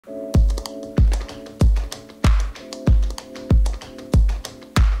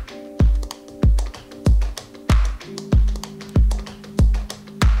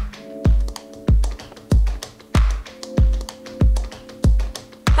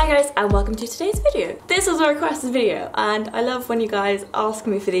Hi guys and welcome to today's video. This was a requested video and I love when you guys ask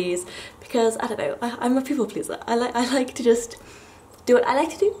me for these because, I don't know, I'm a people pleaser. I like to just do what I like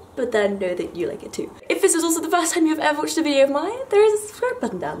to do, but then know that you like it too. If this is also the first time you've ever watched a video of mine, there is a subscribe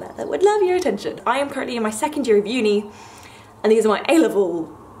button down there that would love your attention. I am currently in my second year of uni and these are my A-level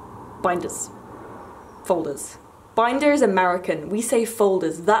binders. Folders. Binder is American, we say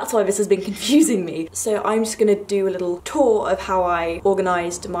folders, that's why this has been confusing me. So I'm just gonna do a little tour of how I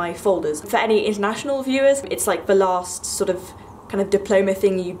organised my folders. For any international viewers, it's like the last sort of kind of diploma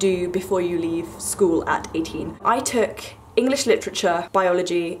thing you do before you leave school at 18. I took English literature,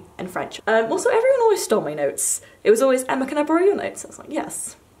 biology and French. Also everyone always stole my notes. It was always, Emma, can I borrow your notes? I was like,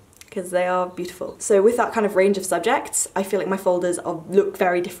 yes, because they are beautiful. So with that kind of range of subjects, I feel like my folders look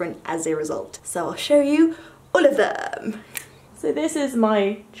very different as a result. So I'll show you all of them. So this is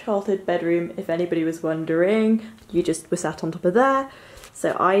my childhood bedroom, if anybody was wondering. You just were sat on top of there.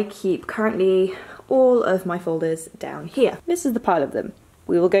 So I keep currently all of my folders down here. This is the pile of them.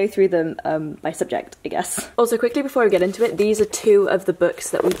 We will go through them by subject, I guess. Also quickly before we get into it, these are two of the books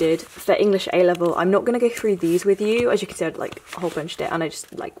that we did for English A-level. I'm not gonna go through these with you. As you can see, I like a whole bunch of it and I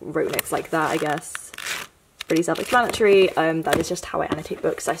just like wrote notes like that, I guess. Pretty self-explanatory. That is just how I annotate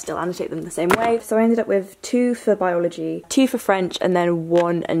books. I still annotate them the same way. So I ended up with 2 for biology, 2 for French, and then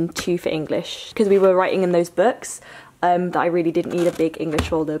 1 and 2 for English. Because we were writing in those books that I really didn't need a big English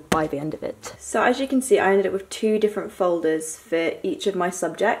folder by the end of it. So as you can see, I ended up with 2 different folders for each of my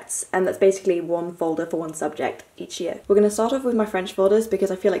subjects, and that's basically 1 folder for 1 subject each year. We're going to start off with my French folders because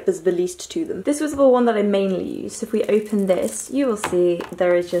I feel like there's the least to them. This was the one that I mainly used. So if we open this, you will see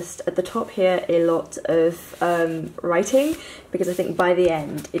there is just at the top here a lot of writing, because I think by the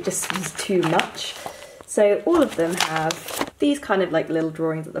end it just was too much. So all of them have these kind of like little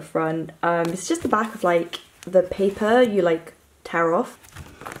drawings at the front. It's just the back of like the paper you like tear off.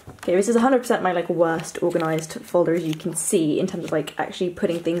 Okay, this is 100% my like worst organised folder, as you can see, in terms of like actually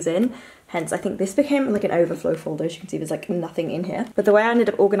putting things in. Hence I think this became like an overflow folder. As you can see, there's like nothing in here. But the way I ended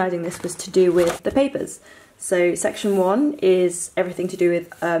up organising this was to do with the papers. So section 1 is everything to do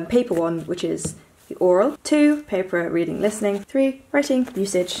with paper 1, which is the oral. 2, paper reading listening. 3, writing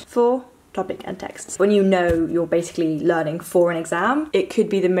usage. 4, topic and text. When you know you're basically learning for an exam, it could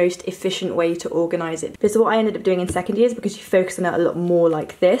be the most efficient way to organise it. This is what I ended up doing in second years because you focus on it a lot more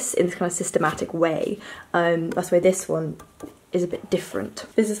like this, in this kind of systematic way. That's why this one is a bit different.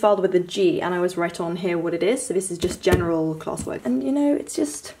 This is filed with a G and I was right on here what it is. So this is just general classwork. And you know, it's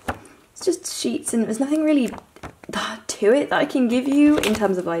just sheets and there's nothing really to it that I can give you in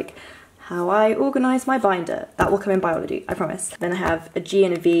terms of like how I organise my binder. That will come in biology, I promise. Then I have a G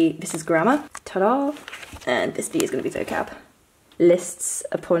and a V. This is grammar. Ta-da! And this V is going to be vocab. Lists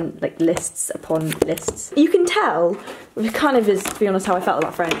upon lists. You can tell, which kind of is, to be honest, how I felt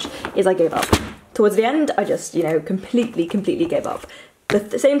about French, is I gave up. Towards the end, I just, you know, completely gave up.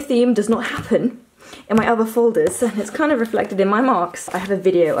 The same theme does not happen in my other folders, and it's kind of reflected in my marks. I have a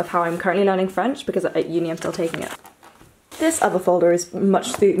video of how I'm currently learning French, because at uni I'm still taking it. This other folder is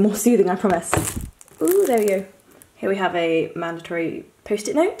much more soothing, I promise. Ooh, there we go. Here we have a mandatory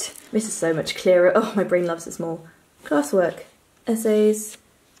post-it note. This is so much clearer. Oh, my brain loves it small. Classwork, essays,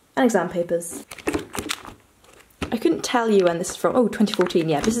 and exam papers. I couldn't tell you when this is from. Oh, 2014,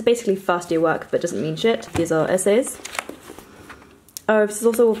 yeah. This is basically first year work, but doesn't mean shit. These are essays. Oh, this is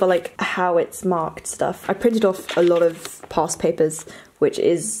also for like how it's marked stuff. I printed off a lot of past papers, which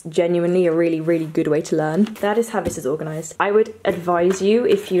is genuinely a really good way to learn. That is how this is organised. I would advise you,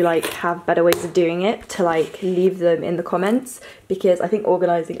 if you like have better ways of doing it, to like leave them in the comments, because I think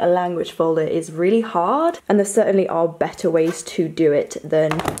organising a language folder is really hard, and there certainly are better ways to do it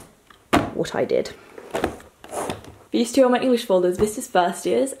than what I did. These two are my English folders. This is first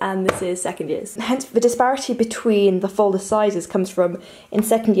years and this is second years. Hence the disparity between the folder sizes comes from, in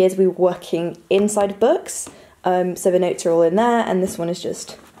second years we were working inside books, so the notes are all in there, and this one is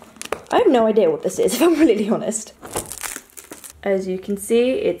just, I have no idea what this is, if I'm really honest. As you can see,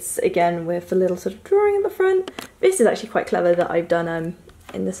 it's again with a little sort of drawing in the front. This is actually quite clever that I've done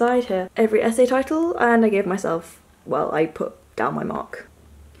in the side here. Every essay title, and I gave myself, well, I put down my mark.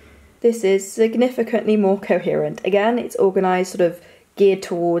 This is significantly more coherent. Again, it's organised sort of geared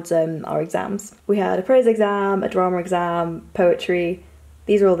towards our exams. We had a prose exam, a drama exam, poetry.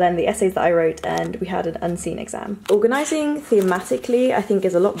 These are all then the essays that I wrote, and we had an unseen exam. Organising thematically, I think,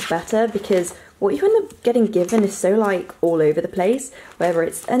 is a lot better because what you end up getting given is so like all over the place, whether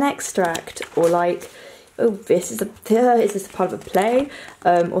it's an extract or like oh, is this a part of a play,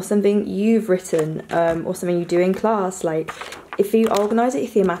 or something you've written, or something you do in class. Like, if you organise it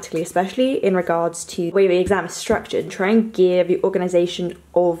thematically, especially in regards to the way the exam is structured, try and gear the organisation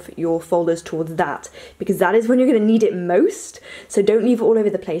of your folders towards that, because that is when you're going to need it most. So don't leave it all over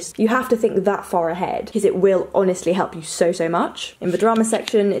the place. You have to think that far ahead, because it will honestly help you so much. In the drama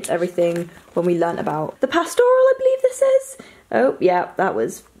section, it's everything when we learnt about the pastoral, I believe this is. Oh yeah, that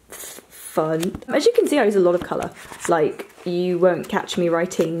was fun. As you can see, I use a lot of colour. Like, you won't catch me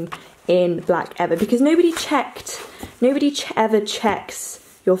writing in black ever, because nobody ever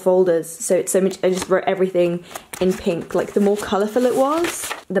checks your folders, so it's so much. I just wrote everything in pink. Like, the more colourful it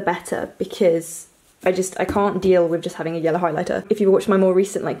was, the better, because I can't deal with just having a yellow highlighter. If you watch my more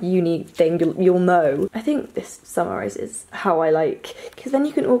recent like uni thing, you'll know. I think this summarises how I like, because then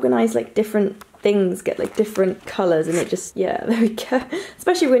you can organise like different things, get like different colours, and it just, yeah, there we go.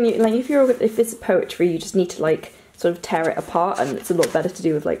 Especially when you like, if it's poetry, you just need to like sort of tear it apart, and it's a lot better to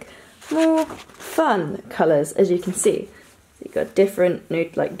do with like more fun colours, as you can see. So you've got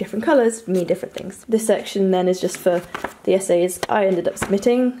different colours mean different things. This section then is just for the essays I ended up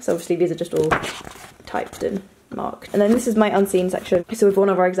submitting, so obviously these are just all typed and marked. And then this is my unseen section. So with one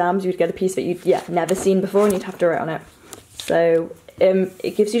of our exams, you'd get a piece that you'd never seen before, and you'd have to write on it. So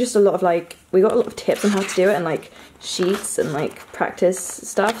it gives you just a lot of like, we got a lot of tips on how to do it, and like sheets and like practice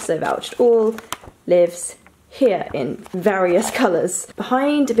stuff. So vouched all lives here in various colours.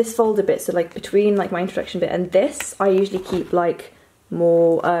 Behind this folder bit, so like between like my introduction bit and this, I usually keep like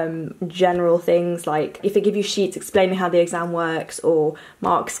more general things, like if they give you sheets explaining how the exam works, or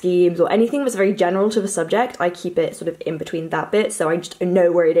mark schemes, or anything that's very general to the subject, I keep it sort of in between that bit, so I just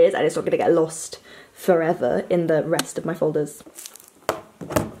know where it is and it's not going to get lost forever in the rest of my folders.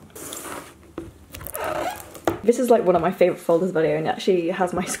 This is like one of my favourite folders video, and it actually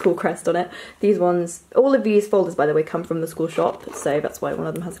has my school crest on it. These ones, all of these folders by the way, come from the school shop, so that's why one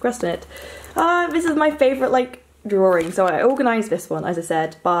of them has a crest in it. This is my favourite like drawing. So I organised this one, as I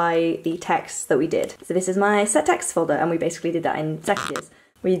said, by the texts that we did. So this is my set text folder, and we basically did that in sections.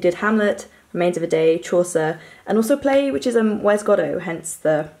 We did Hamlet, Remains of a Day, Chaucer, and also play, which is Where's Godot, hence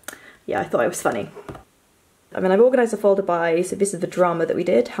the, yeah, I thought it was funny. I mean, I've organised the folder by, so this is the drama that we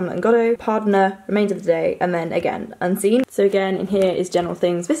did, Hamlet and Godot, Pardoner, Remains of the Day, and then again, Unseen. So again, in here is general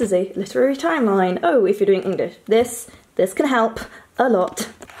things. This is a literary timeline. Oh, if you're doing English. This can help a lot.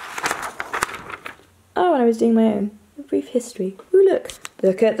 Oh, and I was doing my own. A brief history. Ooh,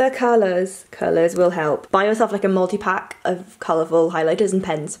 look at the colours. Colours will help. Buy yourself like a multi-pack of colourful highlighters and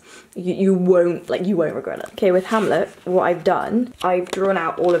pens. You won't regret it. Okay, with Hamlet, what I've done, I've drawn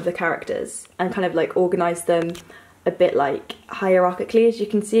out all of the characters and kind of like organised them a bit like hierarchically. As you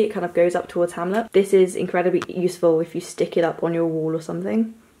can see, it kind of goes up towards Hamlet. This is incredibly useful if you stick it up on your wall or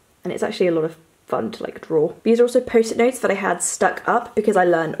something. And it's actually a lot of fun to like draw. These are also post-it notes that I had stuck up because I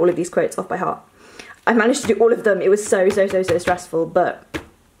learned all of these quotes off by heart. I managed to do all of them. It was so stressful, but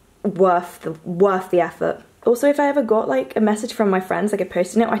worth the effort. Also, if I ever got like a message from my friends, like a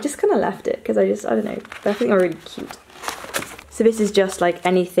post-it note, I just kind of left it because I don't know, I think they're really cute. So this is just like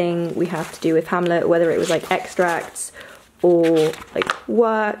anything we have to do with Hamlet, whether it was like extracts or like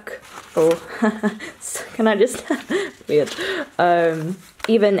work or can I just weird.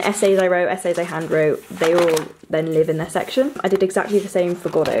 Even essays I wrote, essays I hand wrote, they all then live in their section. I did exactly the same for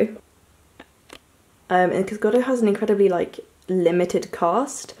Godot. And because Godot has an incredibly like limited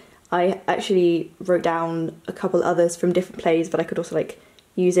cast, I actually wrote down a couple others from different plays, but I could also like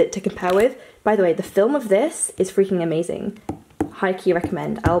use it to compare with. By the way, the film of this is freaking amazing. High key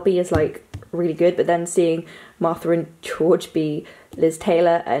recommend. Albie is like really good, but then seeing Martha and George B, Liz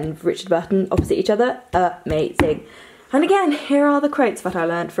Taylor and Richard Burton opposite each other, amazing. And again, here are the quotes that I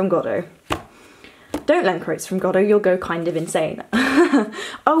learned from Godot. Don't learn quotes from Godot, you'll go kind of insane.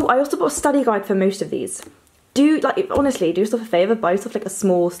 Oh, I also bought a study guide for most of these. Honestly, do yourself a favour, buy yourself like a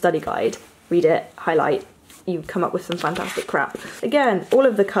small study guide, read it, highlight, you come up with some fantastic crap. Again, all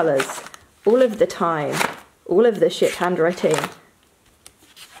of the colours, all of the time, all of the shit handwriting.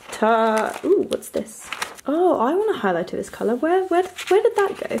 Ooh, what's this? Oh, I want to highlight this colour. Where did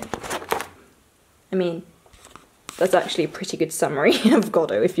that go? I mean, that's actually a pretty good summary of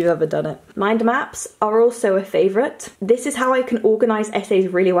Godot if you've ever done it. Mind maps are also a favourite. This is how I can organise essays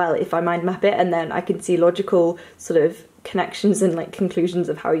really well if I mind map it, and then I can see logical sort of connections and like conclusions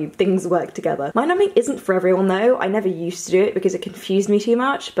of how things work together. Mind mapping isn't for everyone though. I never used to do it because it confused me too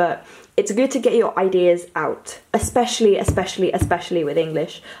much, but it's good to get your ideas out, especially with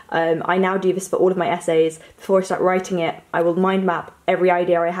English. I now do this for all of my essays. Before I start writing it, I will mind map every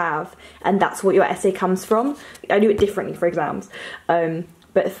idea I have, and that's what your essay comes from. I do it differently for exams,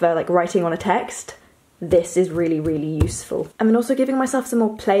 but for like writing on a text, this is really, really useful. And then also giving myself some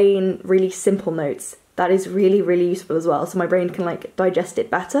more plain, really simple notes. That is really, really useful as well, so my brain can like digest it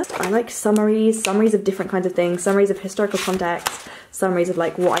better. I like summaries of different kinds of things, summaries of historical context, summaries of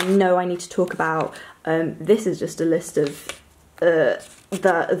like what I know I need to talk about. This is just a list of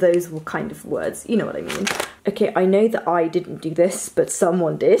those kind of words, you know what I mean. Okay, I know that I didn't do this, but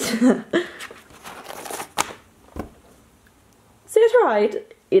someone did. So I tried,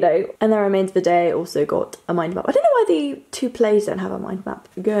 you know. And then remains of the day also got a mind map. I don't know why the two plays don't have a mind map.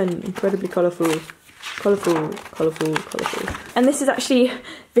 Again, incredibly colourful. Colourful, colourful, colourful. And this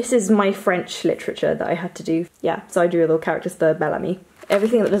is my French literature that I had to do. Yeah, so I drew a little characters for Bellamy.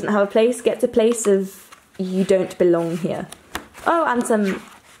 Everything that doesn't have a place gets a place of you don't belong here. Oh, and some,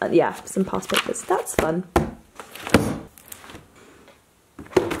 yeah, some past papers. That's fun.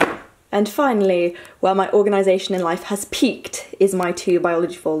 And finally, where my organisation in life has peaked is my 2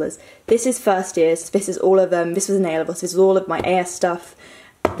 biology folders. This is first years, this is all of them, this was an A-level, this is all of my AS stuff,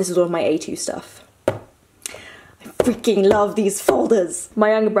 this is all of my A2 stuff. Freaking love these folders.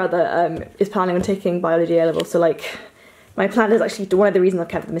 My younger brother is planning on taking biology A-level, so like my plan is actually, one of the reasons I've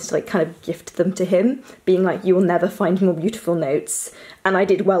kept them is to like kind of gift them to him, being like, you will never find more beautiful notes, and I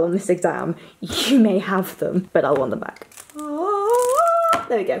did well on this exam, you may have them, but I'll want them back. Oh,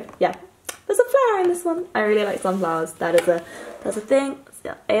 there we go. Yeah, there's a flower in this one. I really like sunflowers. That's a thing.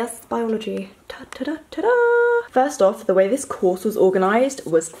 Yeah, AS biology. Ta-da-da-da-da. First off, the way this course was organised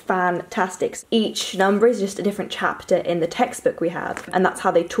was fantastic. Each number is just a different chapter in the textbook we have, and that's how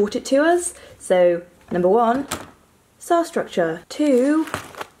they taught it to us. So, number 1, cell structure. 2,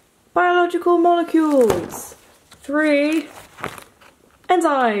 biological molecules. 3,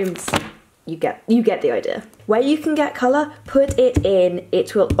 enzymes. You get the idea. Where you can get colour, put it in.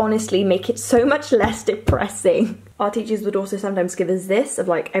 It will honestly make it so much less depressing. Our teachers would also sometimes give us this, of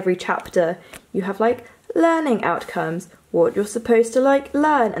like every chapter you have like learning outcomes, what you're supposed to like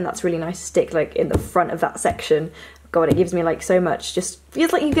learn, and that's really nice to stick like in the front of that section. God, it gives me like so much, just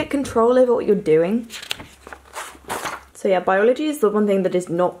feels like you get control over what you're doing. So yeah, biology is the one thing that is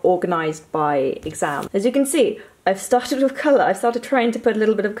not organised by exam. As you can see, I've started with colour. I've started trying to put a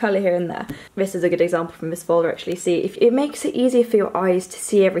little bit of colour here and there. This is a good example from this folder actually. See, if it makes it easier for your eyes to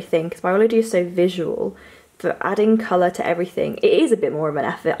see everything, because biology is so visual, for adding colour to everything, it is a bit more of an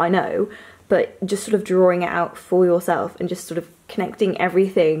effort, I know, but just sort of drawing it out for yourself and just sort of connecting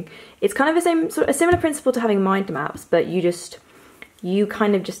everything. It's kind of the same, sort of a similar principle to having mind maps, but you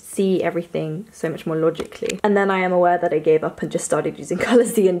kind of just see everything so much more logically. And then I am aware that I gave up and just started using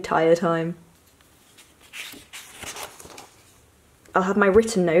colours the entire time. I'll have my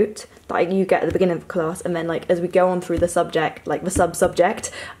written note that you get at the beginning of class, and then like as we go on through the subject, like the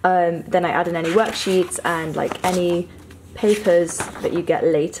sub-subject, then I add in any worksheets and like any papers that you get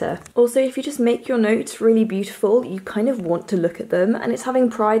later. Also, if you just make your notes really beautiful, you kind of want to look at them, and it's having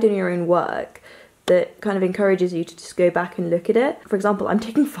pride in your own work that kind of encourages you to just go back and look at it. For example, I'm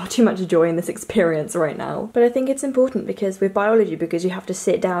taking far too much joy in this experience right now, but I think it's important because with biology, because you have to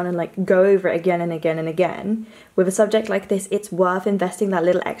sit down and like go over it again and again and again, with a subject like this, it's worth investing that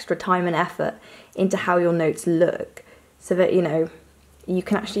little extra time and effort into how your notes look, so that, you know, you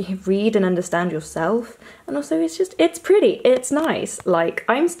can actually read and understand yourself. And also it's pretty, it's nice. Like,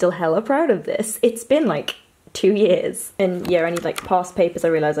 I'm still hella proud of this. It's been like 2 years. And yeah, any like past papers I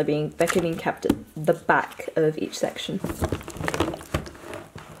realise they're being kept at the back of each section.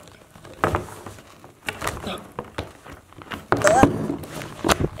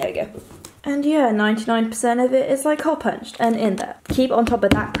 There we go. And yeah, 99% of it is like hole punched and in there. Keep on top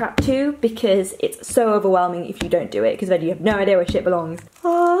of that crap too, because it's so overwhelming if you don't do it, because then you have no idea where shit belongs.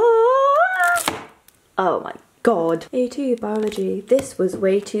 Oh my god. A2 biology. This was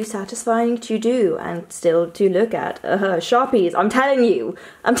way too satisfying to do and still to look at. Sharpies, I'm telling you.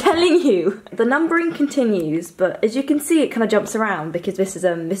 I'm telling you. The numbering continues, but as you can see, it kind of jumps around because this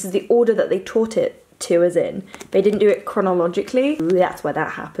is the order that they taught it to us in. They didn't do it chronologically. That's where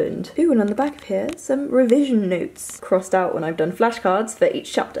that happened. Ooh, and on the back of here, some revision notes crossed out when I've done flashcards for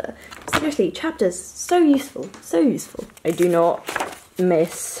each chapter. Seriously, chapters, so useful, so useful. I do not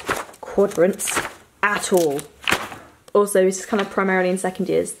miss quadrants at all. Also, this is kind of primarily in second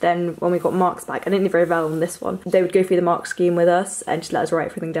years. Then when we got marks back, I didn't do very well on this one. They would go through the mark scheme with us and just let us write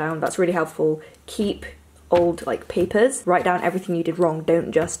everything down. That's really helpful. Keep old like papers, write down everything you did wrong,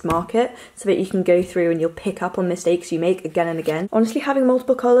 don't just mark it, so that you can go through and you'll pick up on mistakes you make again and again. Honestly, having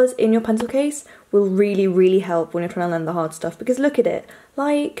multiple colours in your pencil case will really help when you're trying to learn the hard stuff, because look at it,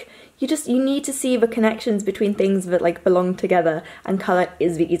 like you need to see the connections between things that like belong together, and colour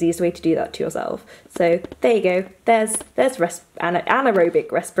is the easiest way to do that to yourself. So there you go, there's anaerobic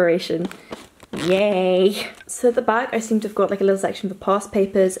respiration. Yay! So at the back I seem to have got like a little section for past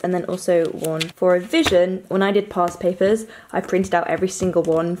papers and then also one for revision. When I did past papers, I printed out every single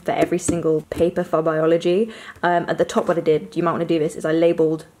one for every single paper for biology. At the top what I did, you might want to do this, is I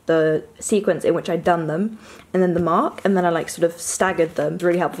labelled the sequence in which I'd done them and then the mark, and then I like sort of staggered them. It's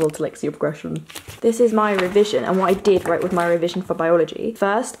really helpful to like see your progression. This is my revision, and what I did right with my revision for biology.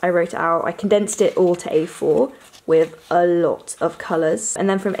 First I wrote it out, I condensed it all to A4 with a lot of colours, and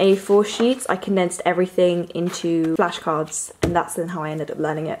then from A4 sheets I condensed everything into flashcards, and that's then how I ended up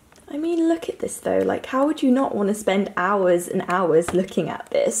learning it. I mean, look at this though, like how would you not want to spend hours and hours looking at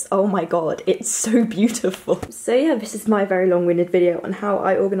this? Oh my god, it's so beautiful. So yeah, this is my very long-winded video on how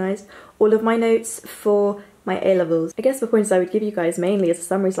I organised all of my notes for my A-levels. I guess the points I would give you guys mainly as a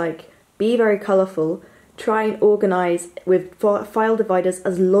summary is like, be very colourful, try and organise with file dividers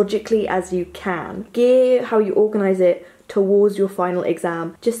as logically as you can. Gear how you organise it towards your final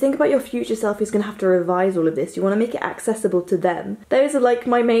exam. Just think about your future self who's going to have to revise all of this. You want to make it accessible to them. Those are like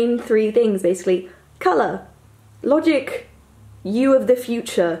my main 3 things basically. Colour, logic, you of the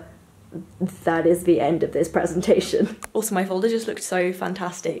future. That is the end of this presentation. Also, my folder just looked so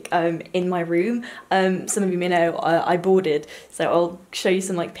fantastic in my room. Some of you may know I boarded, so I'll show you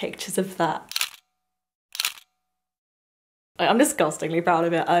some like pictures of that. I'm disgustingly proud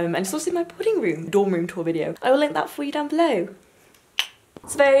of it, and it's also in my pudding room, dorm room tour video. I will link that for you down below.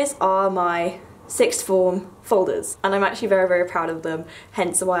 So those are my 6th form folders, and I'm actually very, very proud of them,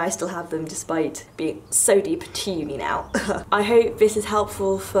 hence why I still have them despite being so deep into uni now. I hope this is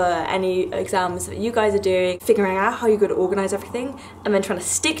helpful for any exams that you guys are doing, figuring out how you're going to organise everything, and then trying to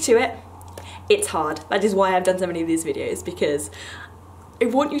stick to it. It's hard. That is why I've done so many of these videos, because I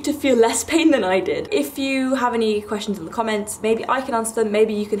want you to feel less pain than I did. If you have any questions in the comments, maybe I can answer them,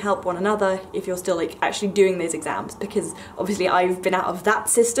 maybe you can help one another if you're still like actually doing those exams, because obviously I've been out of that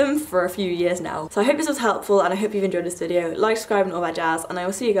system for a few years now. So I hope this was helpful and I hope you've enjoyed this video. Like, subscribe and all that jazz, and I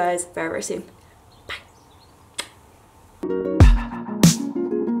will see you guys very, very soon.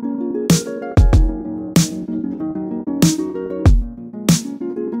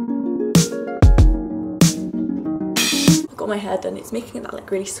 Got my hair done, it's making that like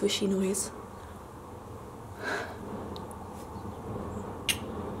really swishy noise.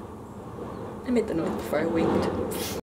 I made the noise before I winked.